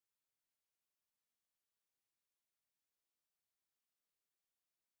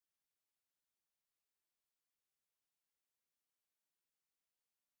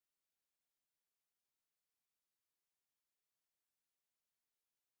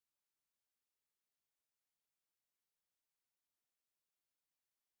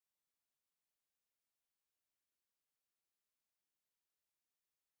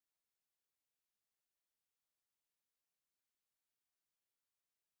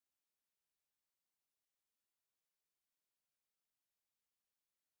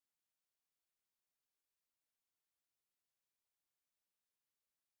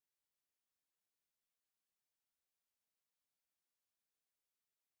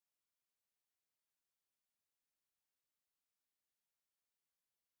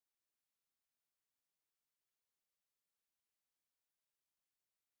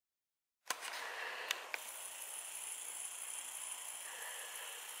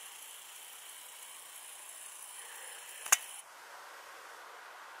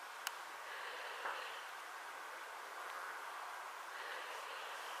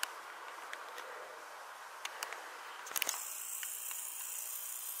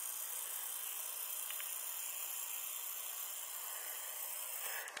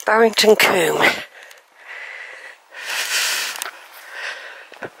Burrington Combe.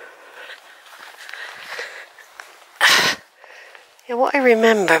 Yeah, what I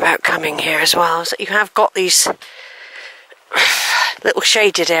remember about coming here as well is that you have got these little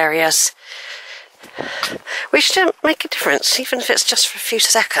shaded areas which don't make a difference, even if it's just for a few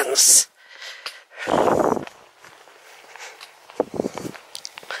seconds.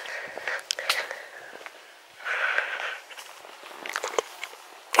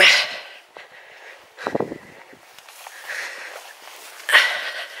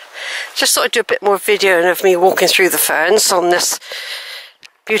 Just thought I'd do a bit more video of me walking through the ferns on this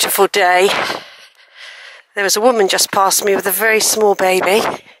beautiful day. There was a woman just past me with a very small baby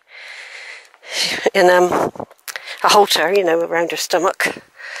in a halter, you know, around her stomach.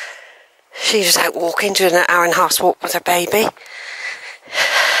 She was out walking, doing an hour and a half's walk with her baby.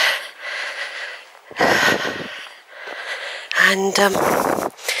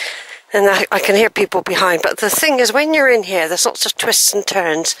 And I can hear people behind, but the thing is, when you're in here, there's lots of twists and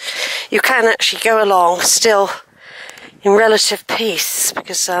turns. You can actually go along still in relative peace,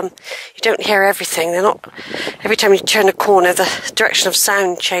 because you don't hear everything. They're not, every time you turn a corner, the direction of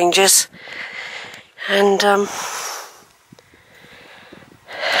sound changes. And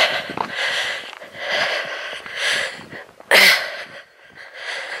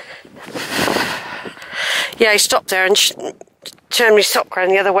yeah, I stopped there and turned my sock around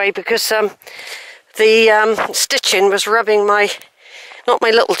the other way because the stitching was rubbing my, not my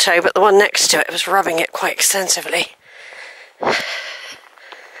little toe, but the one next to it was rubbing it quite extensively.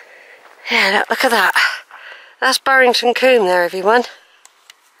 Yeah, look at that. That's Burrington Combe there, everyone.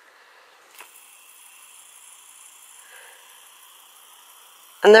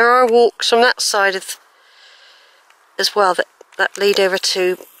 And there are walks from that side of as well that lead over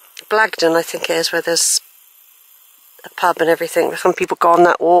to Blagden, I think it is, where there's a pub and everything. Some people go on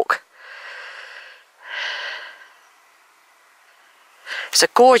that walk. It's a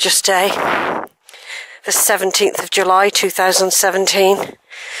gorgeous day, the 17th of July 2017.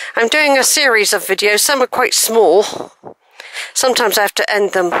 I'm doing a series of videos. Some are quite small. Sometimes I have to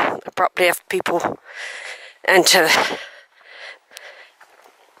end them abruptly if people enter.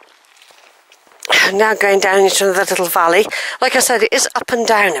 I'm now going down into another little valley. Like I said, it is up and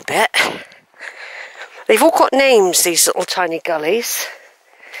down a bit. They've all got names, these little tiny gullies.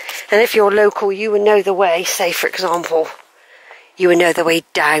 And if you're local, you would know the way. Say, for example, you would know the way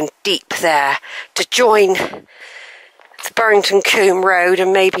down deep there to join the Burrington Combe Road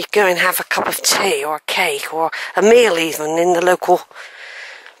and maybe go and have a cup of tea or a cake or a meal even in the local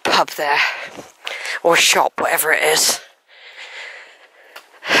pub there. Or shop, whatever it is.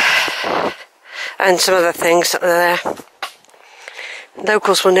 And some other things that are there.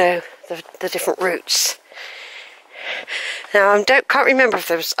 Locals will know the different routes. Now I can't remember if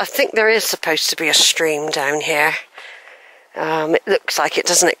there was, I think there is supposed to be a stream down here. It looks like it,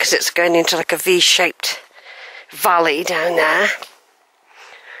 doesn't it, because it's going into like a V-shaped valley down there.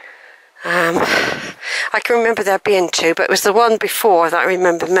 I can remember there being two, but it was the one before that I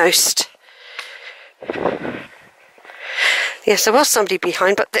remember most. Yes, there was somebody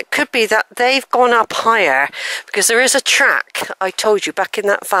behind, but it could be that they've gone up higher, because there is a track, I told you, back in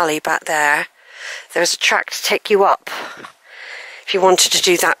that valley back there. There's a track to take you up, if you wanted to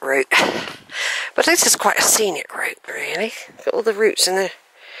do that route. But this is quite a scenic route, really. Got all the roots in the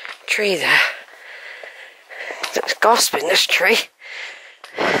tree there. It's gasping, this tree.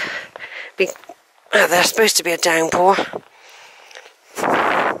 There's supposed to be a downpour.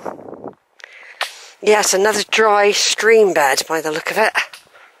 Yes, another dry stream bed by the look of it.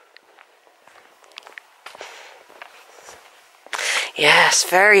 Yes,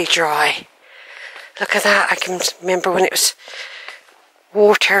 very dry. Look at that. I can remember when it was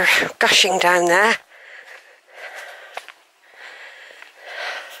water gushing down there.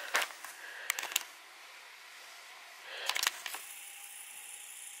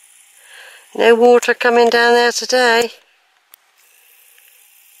 No water coming down there today.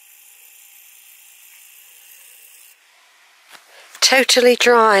 Totally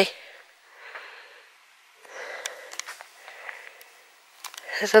dry.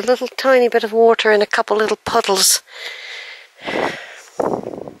 There's a little tiny bit of water in a couple little puddles.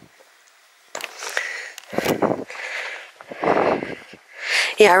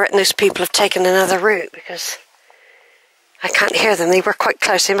 Yeah, I reckon those people have taken another route because I can't hear them. They were quite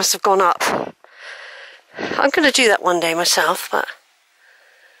close. They must have gone up. I'm going to do that one day myself, but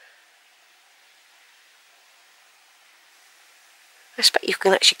I expect you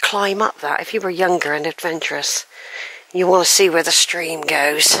can actually climb up that if you were younger and adventurous. You want to see where the stream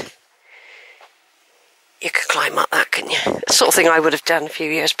goes. you could climb up that, couldn't you? The sort of thing I would have done a few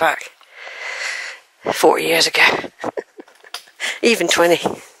years back. 40 years ago. Even 20.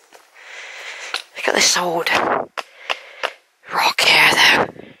 Look at this old rock here, though.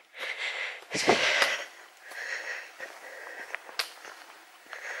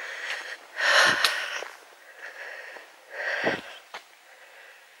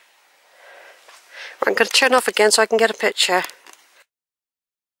 I'm going to turn off again so I can get a picture.